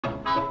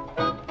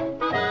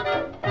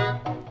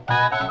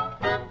Hey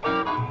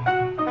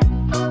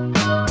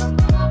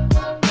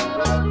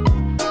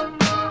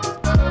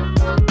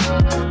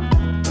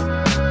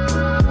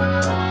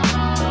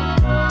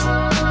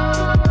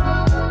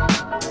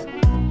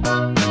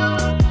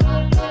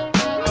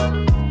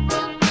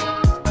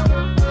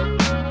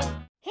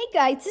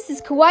guys, this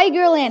is Kawaii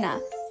Girl Anna.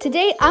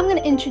 Today I'm going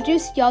to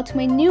introduce y'all to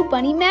my new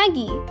bunny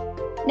Maggie.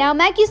 Now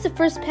Maggie's the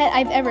first pet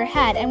I've ever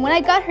had, and when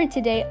I got her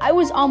today I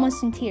was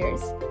almost in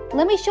tears.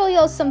 Let me show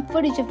y'all some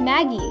footage of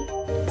Maggie.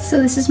 So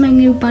this is my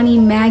new bunny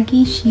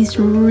Maggie. She's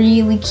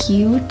really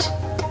cute.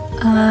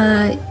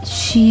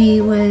 She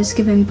was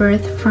given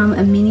birth from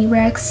a mini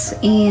Rex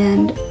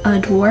and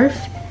a dwarf,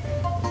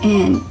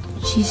 and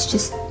she's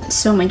just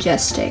so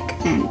majestic,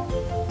 and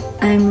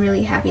I'm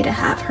really happy to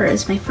have her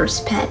as my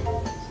first pet.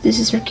 This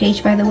is her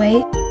cage, by the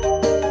way.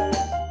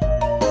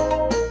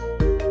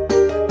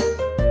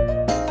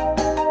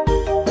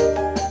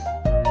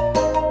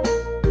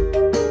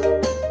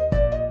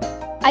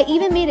 I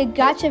even made a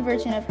Gacha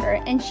version of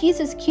her, and she's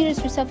as cute as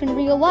herself in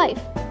real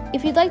life.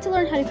 If you'd like to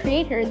learn how to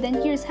create her, then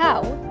here's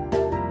how.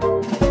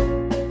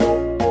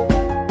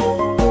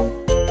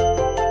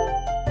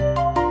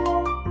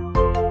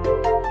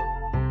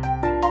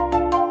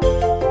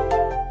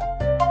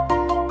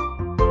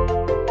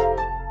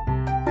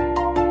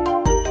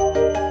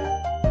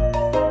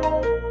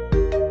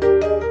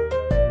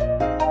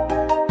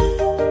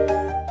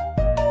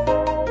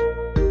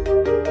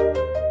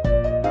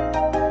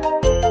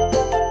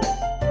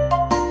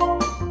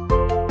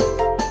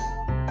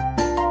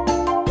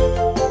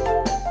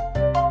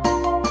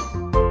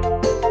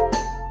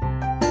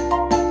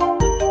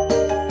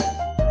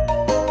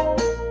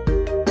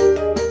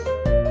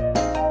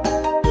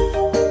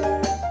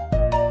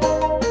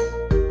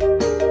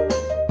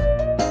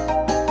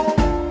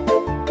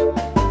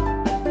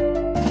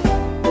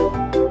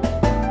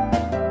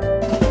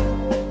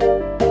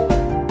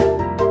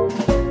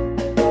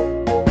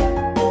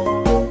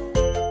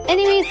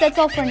 Anyways, that's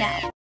all for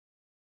now.